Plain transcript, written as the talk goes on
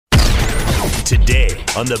Today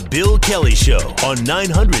on The Bill Kelly Show on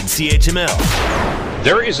 900 CHML.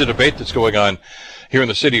 There is a debate that's going on here in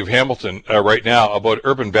the city of Hamilton right now about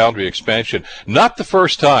urban boundary expansion. Not the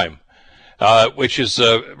first time. Which is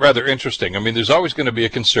rather interesting. I mean, there's always going to be a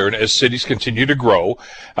concern as cities continue to grow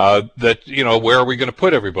that, you know, where are we going to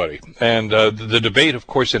put everybody? And the debate, of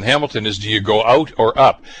course, in Hamilton is, do you go out or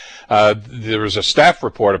up? There is a staff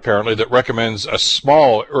report, apparently, that recommends a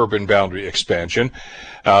small urban boundary expansion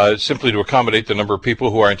simply to accommodate the number of people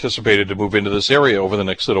who are anticipated to move into this area over the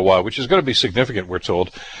next little while, which is going to be significant, we're told.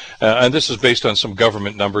 And this is based on some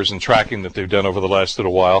government numbers and tracking that they've done over the last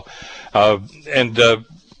little while.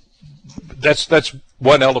 That's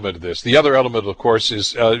one element of this. The other element, of course,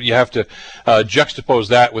 is you have to juxtapose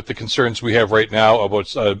that with the concerns we have right now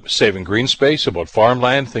about saving green space, about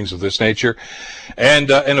farmland, things of this nature,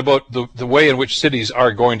 and about the way in which cities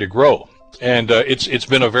are going to grow. And it's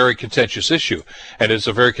been a very contentious issue, and it's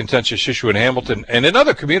a very contentious issue in Hamilton and in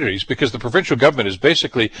other communities because the provincial government has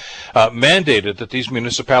basically mandated that these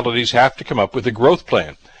municipalities have to come up with a growth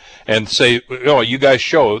plan and say, oh, you guys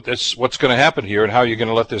show that's what's going to happen here and how you're going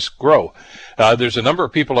to let this grow. There's a number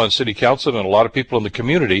of people on city council and a lot of people in the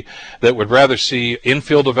community that would rather see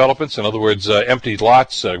infill developments, in other words, empty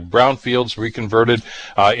lots, brownfields reconverted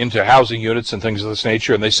into housing units and things of this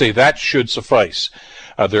nature, and they say that should suffice.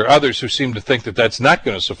 There are others who seem to think that that's not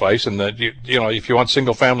going to suffice, and that you know, if you want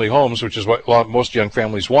single-family homes, which is what most young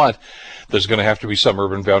families want, there's going to have to be some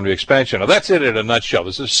urban boundary expansion. Now, that's it in a nutshell.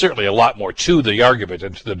 There's certainly a lot more to the argument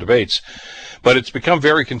and to the debates, but it's become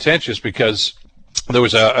very contentious because there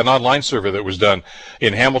was an online survey that was done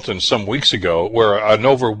in Hamilton some weeks ago where an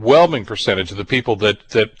overwhelming percentage of the people that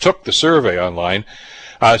took the survey online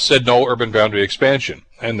said no urban boundary expansion.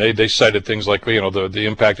 And they cited things like, you know, the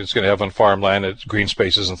impact it's going to have on farmland, green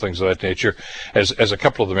spaces and things of that nature as a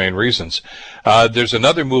couple of the main reasons. There's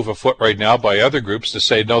another move afoot right now by other groups to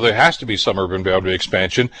say, no, there has to be some urban boundary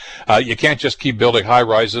expansion. You can't just keep building high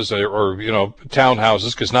rises or you know,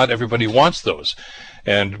 townhouses because not everybody wants those.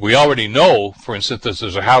 And we already know, for instance, that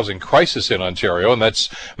there's a housing crisis in Ontario, and that's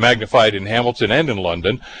magnified in Hamilton and in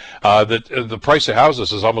London, that the price of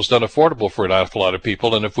houses is almost unaffordable for an awful lot of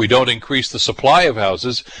people. And if we don't increase the supply of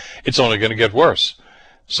houses, it's only going to get worse.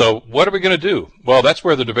 So what are we going to do? Well, that's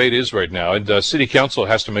where the debate is right now, and City Council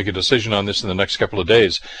has to make a decision on this in the next couple of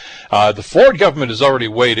days. The Ford government has already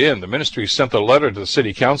weighed in. The ministry sent a letter to the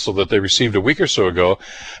City Council that they received a week or so ago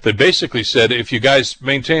that basically said, if you guys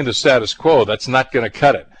maintain the status quo, that's not going to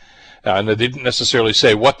cut it. And they didn't necessarily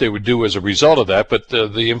say what they would do as a result of that, but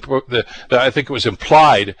I think it was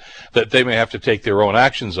implied that they may have to take their own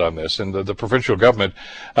actions on this, and the provincial government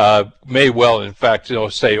may well, in fact, you know,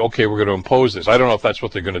 say, okay, we're going to impose this. I don't know if that's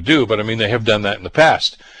what they're going to do, but I mean, they have done that in the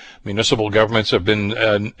past. Municipal governments have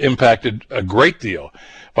been impacted a great deal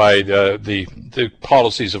by the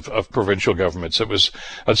policies of provincial governments. It was,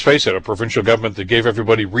 let's face it, a provincial government that gave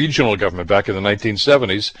everybody regional government back in the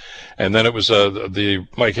 1970s, and then it was the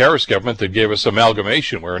Mike Harris government that gave us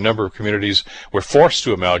amalgamation, where a number of communities were forced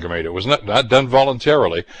to amalgamate. It was not done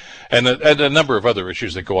voluntarily, and a number of other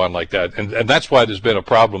issues that go on like that. And that's why there's been a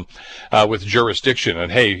problem with jurisdiction. And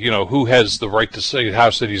hey, you know, who has the right to say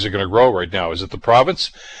how cities are going to grow right now? Is it the province,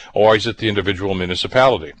 or is it the individual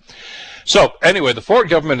municipality? So, anyway, the Ford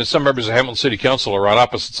government and some members of Hamilton City Council are on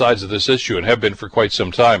opposite sides of this issue and have been for quite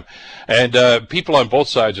some time. And people on both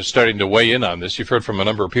sides are starting to weigh in on this. You've heard from a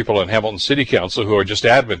number of people on Hamilton City Council who are just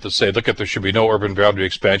adamant to say, look, there should be no urban boundary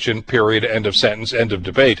expansion, period, end of sentence, end of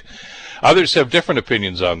debate. Others have different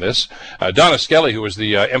opinions on this. Donna Skelly, who was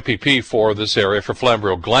the MPP for this area for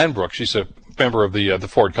Flamborough-Glanbrook, she's a member of the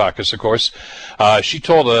Ford caucus, of course. She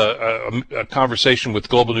told a conversation with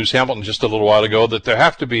Global News Hamilton just a little while ago that there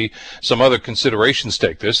have to be some other considerations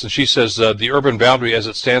take this. And she says the urban boundary as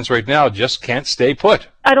it stands right now just can't stay put.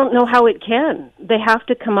 I don't know how it can. They have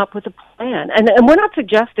to come up with a plan. And we're not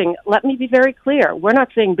suggesting, let me be very clear, we're not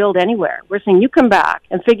saying build anywhere. We're saying you come back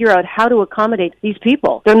and figure out how to accommodate these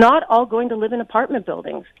people. They're not all going to live in apartment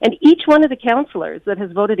buildings. And each one of the councillors that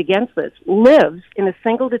has voted against this lives in a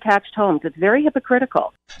single detached home. It's very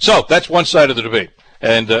hypocritical. So that's one side of the debate.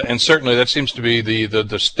 And certainly that seems to be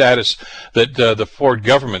the status that the Ford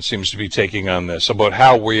government seems to be taking on this, about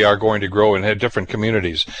how we are going to grow in different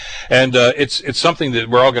communities. And it's something that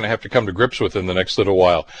we're all going to have to come to grips with in the next little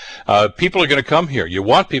while. People are going to come here. You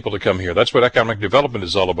want people to come here. That's what economic development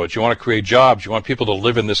is all about. You want to create jobs. You want people to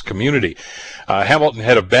live in this community. Hamilton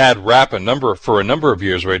had a bad rap for a number of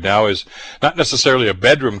years right now is not necessarily a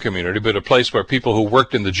bedroom community, but a place where people who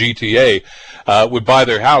worked in the GTA would buy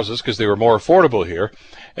their houses because they were more affordable here.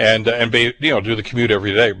 and be, do the commute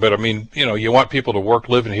every day. But I mean, you want people to work,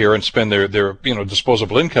 live in here, and spend their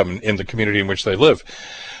disposable income in the community in which they live.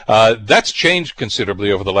 That's changed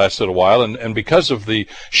considerably over the last little while, and because of the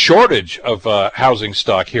shortage of housing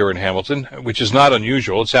stock here in Hamilton, which is not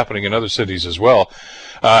unusual, it's happening in other cities as well.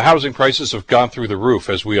 Housing prices have gone through the roof,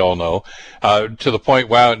 as we all know, to the point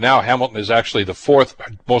where now Hamilton is actually the fourth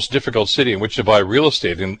most difficult city in which to buy real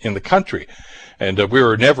estate in the country. And we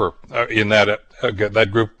were never in that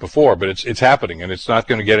group before, but it's happening, and it's not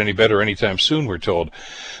going to get any better anytime soon, we're told.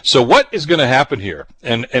 So what is going to happen here,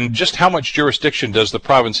 and just how much jurisdiction does the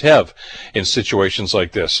province have in situations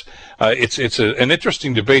like this? It's an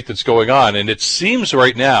interesting debate that's going on, and it seems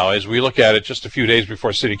right now, as we look at it just a few days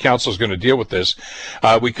before City Council is going to deal with this,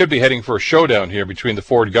 we could be heading for a showdown here between the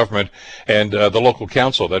Ford government and the local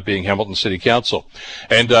council, that being Hamilton City Council.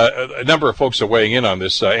 And a number of folks are weighing in on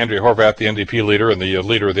this. Andrea Horwath, the NDP leader and the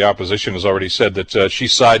leader of the opposition, has already said that she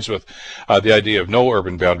sides with the idea of no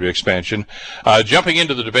urban boundary expansion. Jumping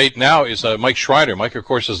into the debate now is Mike Schreiner. Mike, of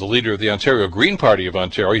course, is the leader of the Ontario Green Party of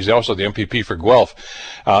Ontario. He's also the MPP for Guelph,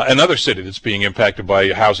 another city that's being impacted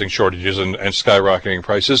by housing shortages and skyrocketing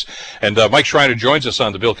prices. And Mike Schreiner joins us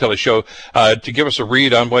on the Bill Kelly Show to give us a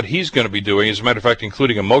read on what he's going to be doing, as a matter of fact,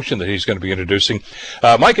 including a motion that he's going to be introducing.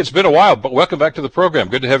 Mike, it's been a while, but welcome back to the program.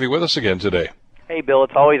 Good to have you with us again today. Hey, Bill,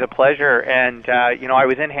 it's always a pleasure. And, I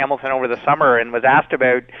was in Hamilton over the summer and was asked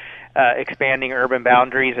about expanding urban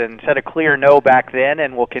boundaries and said a clear no back then,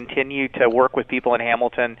 and will continue to work with people in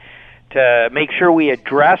Hamilton to make sure we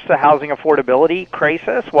address the housing affordability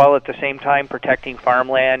crisis while at the same time protecting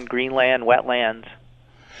farmland, greenland, wetlands.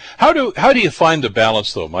 How do you find the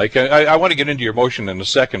balance, though, Mike? I want to get into your motion in a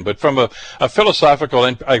second, but from a philosophical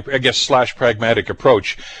and I guess / pragmatic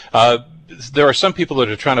approach, there are some people that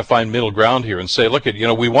are trying to find middle ground here and say, look,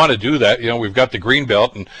 we want to do that. We've got the green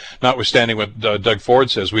belt, and notwithstanding what Doug Ford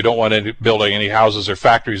says, we don't want to build any houses or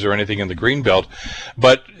factories or anything in the green belt.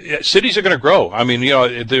 But cities are going to grow. I mean,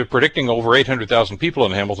 they're predicting over 800,000 people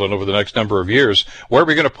in Hamilton over the next number of years. Where are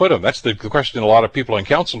we going to put them? That's the question a lot of people in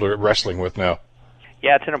council are wrestling with now.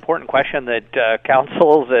 Yeah, it's an important question that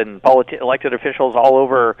councils and elected officials all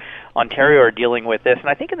over Ontario are dealing with this. And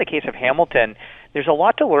I think in the case of Hamilton, there's a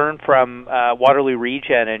lot to learn from Waterloo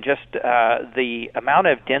Region and just the amount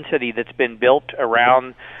of density that's been built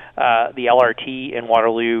around the LRT in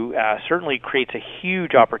Waterloo certainly creates a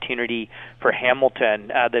huge opportunity for Hamilton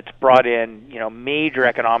that's brought in, major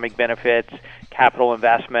economic benefits, capital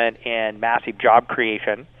investment, and massive job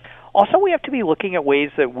creation. Also, we have to be looking at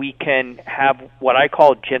ways that we can have what I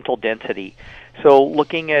call gentle density. So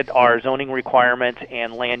looking at our zoning requirements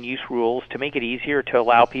and land use rules to make it easier to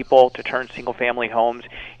allow people to turn single-family homes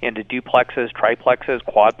into duplexes, triplexes,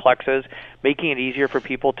 quadplexes, making it easier for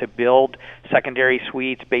people to build secondary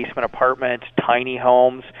suites, basement apartments, tiny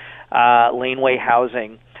homes, laneway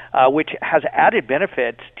housing, which has added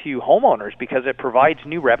benefits to homeowners because it provides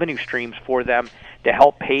new revenue streams for them to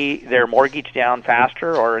help pay their mortgage down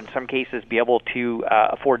faster or in some cases be able to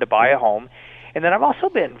afford to buy a home. And then I've also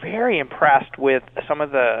been very impressed with some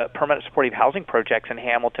of the permanent supportive housing projects in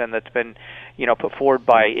Hamilton that's been, put forward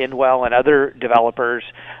by Indwell and other developers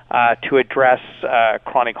to address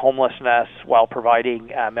chronic homelessness while providing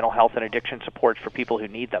mental health and addiction supports for people who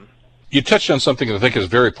need them. You touched on something that I think is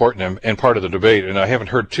very important and part of the debate, and I haven't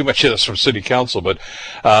heard too much of this from City Council, but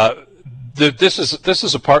this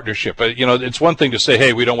is a partnership. It's one thing to say,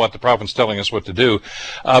 hey, we don't want the province telling us what to do,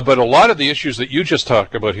 but a lot of the issues that you just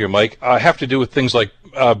talked about here, Mike, have to do with things like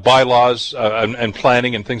bylaws and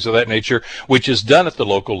planning and things of that nature, which is done at the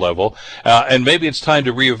local level. And maybe it's time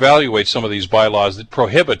to reevaluate some of these bylaws that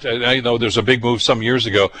prohibit. I know there's a big move some years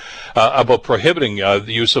ago about prohibiting the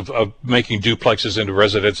use of making duplexes into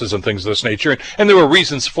residences and things of this nature. And there were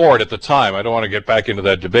reasons for it at the time. I don't want to get back into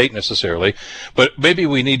that debate necessarily, but maybe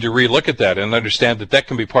we need to relook at that and understand that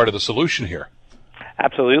can be part of the solution here.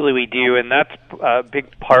 Absolutely, we do, and that's a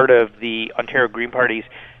big part of the Ontario Green Party's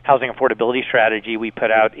housing affordability strategy we put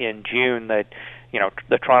out in June that,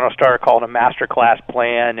 the Toronto Star called a masterclass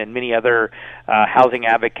plan, and many other housing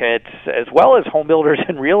advocates, as well as home builders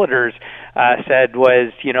and realtors, said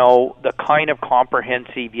was, the kind of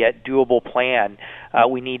comprehensive yet doable plan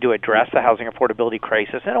we need to address the housing affordability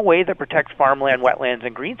crisis in a way that protects farmland, wetlands,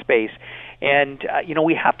 and green space. And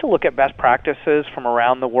we have to look at best practices from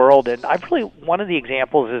around the world. And one of the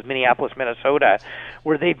examples is Minneapolis, Minnesota,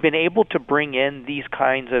 where they've been able to bring in these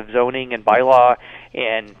kinds of zoning and bylaw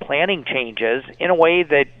and planning changes in a way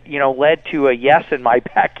that led to a yes in my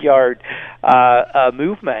backyard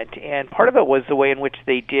movement. And part of it was the way in which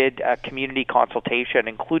they did community consultation,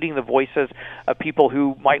 including the voices of people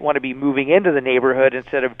who might want to be moving into the neighborhood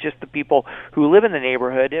instead of just the people who live in the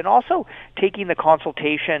neighborhood, and also taking the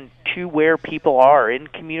consultation to where people are in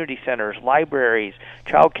community centers, libraries,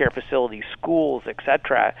 child care facilities, schools,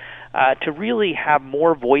 etc., to really have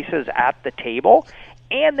more voices at the table.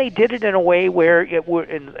 And they did it in a way where,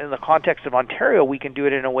 in the context of Ontario, we can do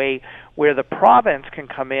it in a way where the province can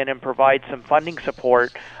come in and provide some funding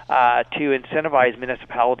support to incentivize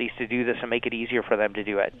municipalities to do this and make it easier for them to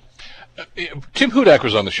do it. Tim Hudak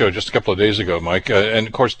was on the show just a couple of days ago, Mike, and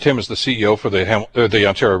of course Tim is the CEO for the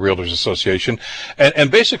Ontario Realtors Association,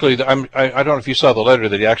 and basically, I don't know if you saw the letter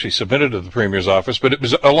that he actually submitted to the Premier's office, but it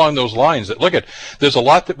was along those lines that there's a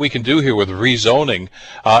lot that we can do here with rezoning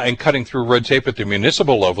and cutting through red tape at the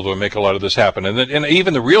municipal level to make a lot of this happen, and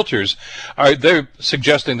even the realtors they're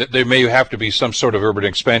suggesting that there may have to be some sort of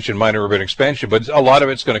minor urban expansion, but a lot of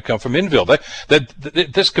it's going to come from infill. That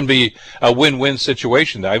this can be a win-win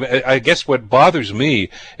situation. I guess what bothers me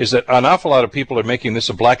is that an awful lot of people are making this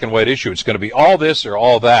a black and white issue. It's going to be all this or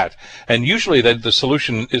all that, and usually the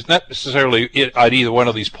solution is not necessarily at either one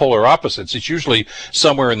of these polar opposites. It's usually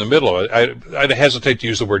somewhere in the middle. I hesitate to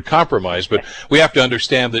use the word compromise, but we have to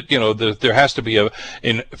understand that there has to be a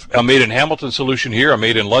made in Hamilton solution here, a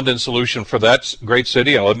made in London solution for that great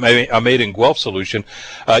city, a made in Guelph solution.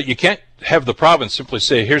 You can't have the province simply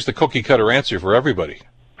say, here's the cookie cutter answer for everybody.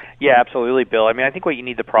 Yeah, absolutely, Bill. I mean, I think what you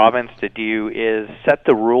need the province to do is set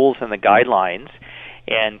the rules and the guidelines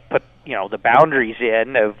and put, the boundaries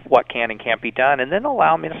in of what can and can't be done, and then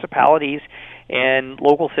allow municipalities and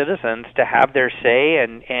local citizens to have their say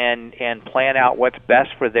and plan out what's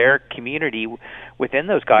best for their community within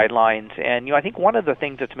those guidelines. And, I think one of the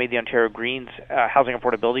things that's made the Ontario Greens housing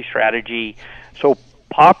affordability strategy so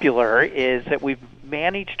popular is that we've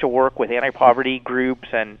managed to work with anti-poverty groups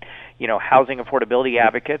and housing affordability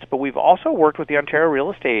advocates, but we've also worked with the Ontario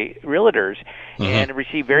real estate realtors and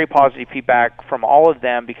received very positive feedback from all of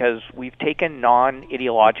them, because we've taken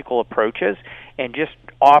non-ideological approaches and just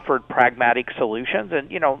offered pragmatic solutions. And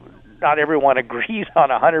not everyone agrees on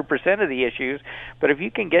 100% of the issues, but if you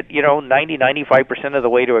can get 90-95% of the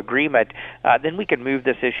way to agreement, then we can move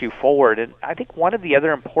this issue forward. And I think one of the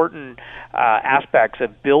other important aspects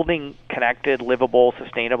of building connected, livable,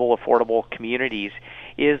 sustainable, affordable communities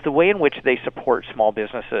is the way in which they support small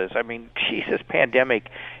businesses. I mean, this pandemic,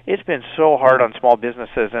 it's been so hard on small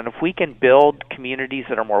businesses, and if we can build communities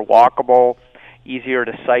that are more walkable, easier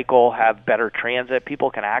to cycle, have better transit,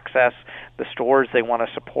 people can access the stores they want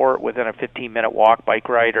to support within a 15-minute walk, bike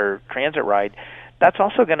ride, or transit ride, that's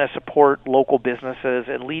also going to support local businesses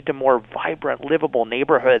and lead to more vibrant, livable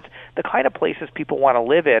neighborhoods, the kind of places people want to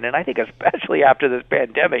live in. And I think especially after this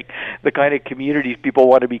pandemic, the kind of communities people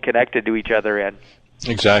want to be connected to each other in.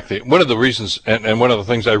 Exactly. One of the reasons, and one of the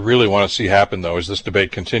things I really want to see happen, though, as this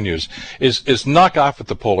debate continues, is knock off at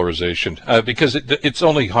the polarization, because it's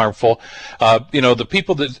only harmful. The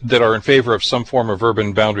people that are in favor of some form of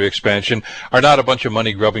urban boundary expansion are not a bunch of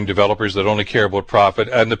money-grubbing developers that only care about profit,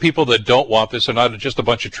 and the people that don't want this are not just a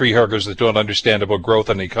bunch of tree huggers that don't understand about growth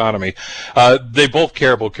and the economy. They both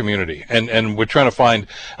care about community, and we're trying to find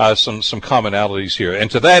some commonalities here. And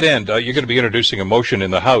to that end, you're going to be introducing a motion in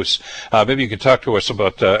the House. Maybe you could talk to us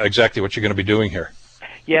about exactly what you're going to be doing here.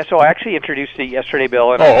 Yeah, so I actually introduced it yesterday,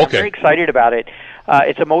 Bill, and I'm very excited about it.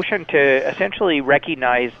 It's a motion to essentially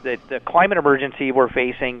recognize that the climate emergency we're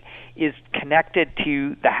facing is connected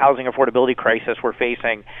to the housing affordability crisis we're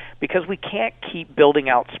facing, because we can't keep building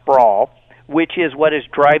out sprawl, which is what is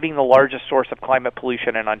driving the largest source of climate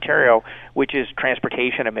pollution in Ontario, which is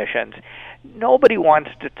transportation emissions. Nobody wants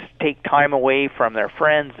to take time away from their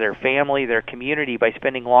friends, their family, their community by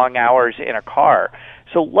spending long hours in a car.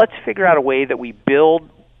 So let's figure out a way that we build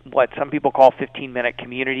what some people call 15-minute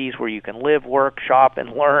communities, where you can live, work, shop,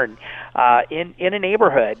 and learn in a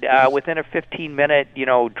neighborhood within a 15-minute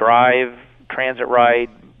drive, transit ride,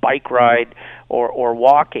 bike ride, or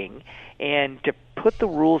walking, and to put the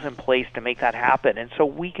rules in place to make that happen. And so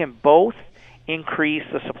we can both increase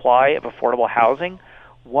the supply of affordable housing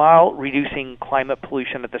while reducing climate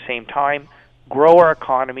pollution at the same time, grow our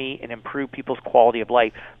economy, and improve people's quality of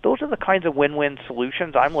life. Those are the kinds of win-win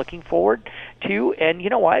solutions I'm looking forward to. And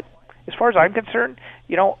you know what? As far as I'm concerned,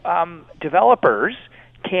 developers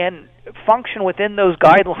can function within those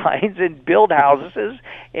guidelines and build houses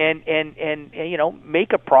and you know,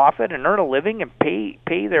 make a profit and earn a living and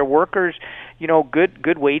pay their workers, you know,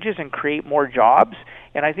 good wages and create more jobs.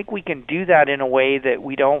 And I think we can do that in a way that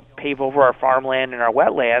we don't pave over our farmland and our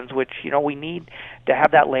wetlands, which, you know, we need to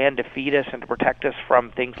have that land to feed us and to protect us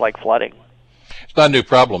from things like flooding. It's not a new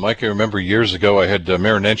problem. I can remember years ago I had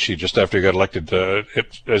Mayor Nenshi, just after he got elected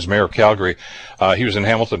as mayor of Calgary. He was in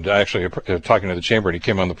Hamilton actually talking to the chamber, and he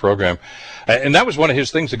came on the program. And that was one of his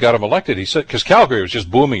things that got him elected. He said, because Calgary was just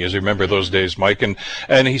booming, as you remember those days, Mike. And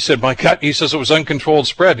he said, my God, he says it was uncontrolled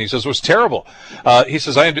spread. And he says it was terrible. He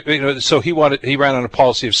says, so he ran on a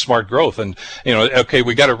policy of smart growth. And, you know, okay,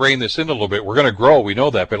 we got to rein this in a little bit. We're going to grow. We know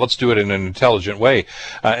that, but let's do it in an intelligent way.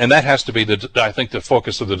 And that has to be I think the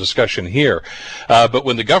focus of the discussion here. But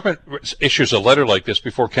when the government issues a letter like this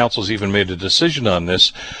before council's even made a decision on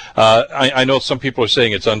this, I know some people are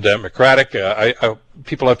saying it's undemocratic.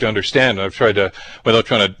 People have to understand. I've tried to,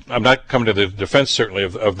 I'm not coming to the defense certainly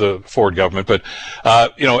of the Ford government, but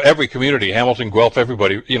you know, every community, Hamilton, Guelph,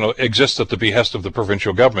 everybody, you know, exists at the behest of the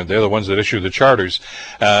provincial government. They're the ones that issue the charters.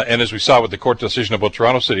 And as we saw with the court decision about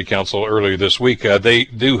Toronto City Council earlier this week, they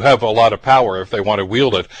do have a lot of power if they want to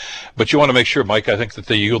wield it. But you want to make sure, Mike, I think that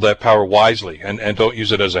they yield that power wisely and don't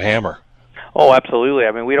use it as a hammer. Oh, absolutely.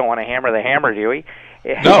 I mean, we don't want to hammer the hammer, do we?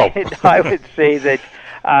 No. I would say that,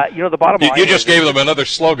 you know, the bottom line. You just gave them another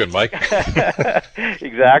slogan, Mike.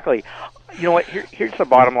 Exactly. You know what? Here's the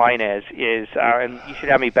bottom line is, and you should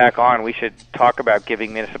have me back on. We should talk about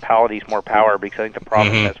giving municipalities more power, because I think the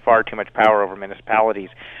province has far too much power over municipalities.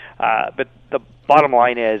 But the bottom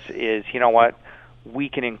line is, you know what? We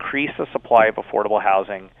can increase the supply of affordable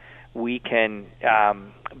housing. We can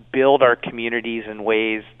build our communities in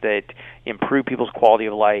ways that improve people's quality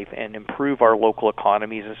of life and improve our local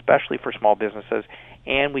economies, especially for small businesses,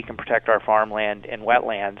 and we can protect our farmland and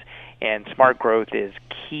wetlands, and smart growth is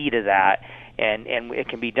key to that. And it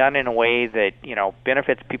can be done in a way that, you know,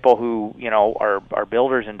 benefits people who, you know, are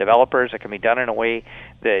builders and developers. It can be done in a way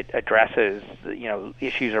that addresses, you know,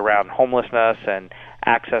 issues around homelessness and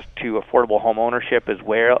access to affordable home ownership, as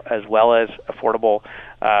well as affordable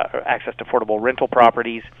access to affordable rental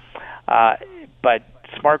properties. But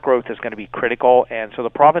smart growth is going to be critical, and so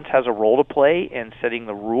the province has a role to play in setting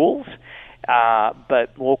the rules.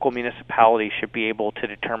 But local municipalities should be able to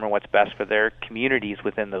determine what's best for their communities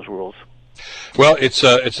within those rules. Well, it's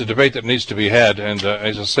a debate that needs to be had, and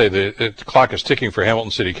as I say, the clock is ticking for Hamilton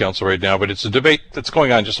City Council right now. But it's a debate that's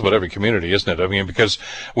going on in just about every community, isn't it? I mean, because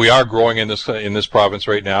we are growing in this province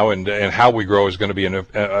right now, and how we grow is going to be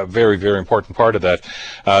a very, very important part of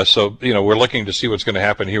that. So, you know, we're looking to see what's going to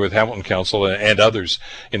happen here with Hamilton Council and others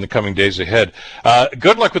in the coming days ahead.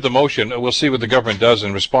 Good luck with the motion. We'll see what the government does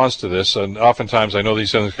in response to this. And oftentimes, I know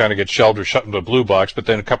these things kind of get shelved or shut into a blue box, but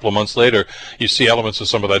then a couple of months later, you see elements of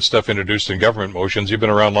some of that stuff introduced in government motions. You've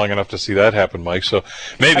been around long enough to see that happen, Mike. So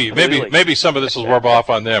maybe some of this will rub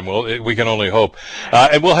off on them. We can only hope.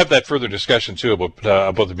 And we'll have that further discussion too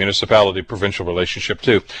about the municipality-provincial relationship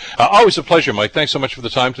too. Always a pleasure, Mike. Thanks so much for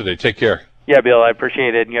the time today. Take care. Yeah, Bill, I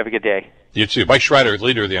appreciate it, and you have a good day. You too. Mike Schreider,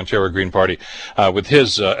 leader of the Ontario Green Party, with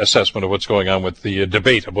his assessment of what's going on with the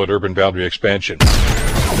debate about urban boundary expansion.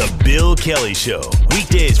 The Bill Kelly Show,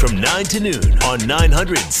 weekdays from 9 to noon on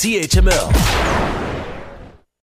 900 CHML.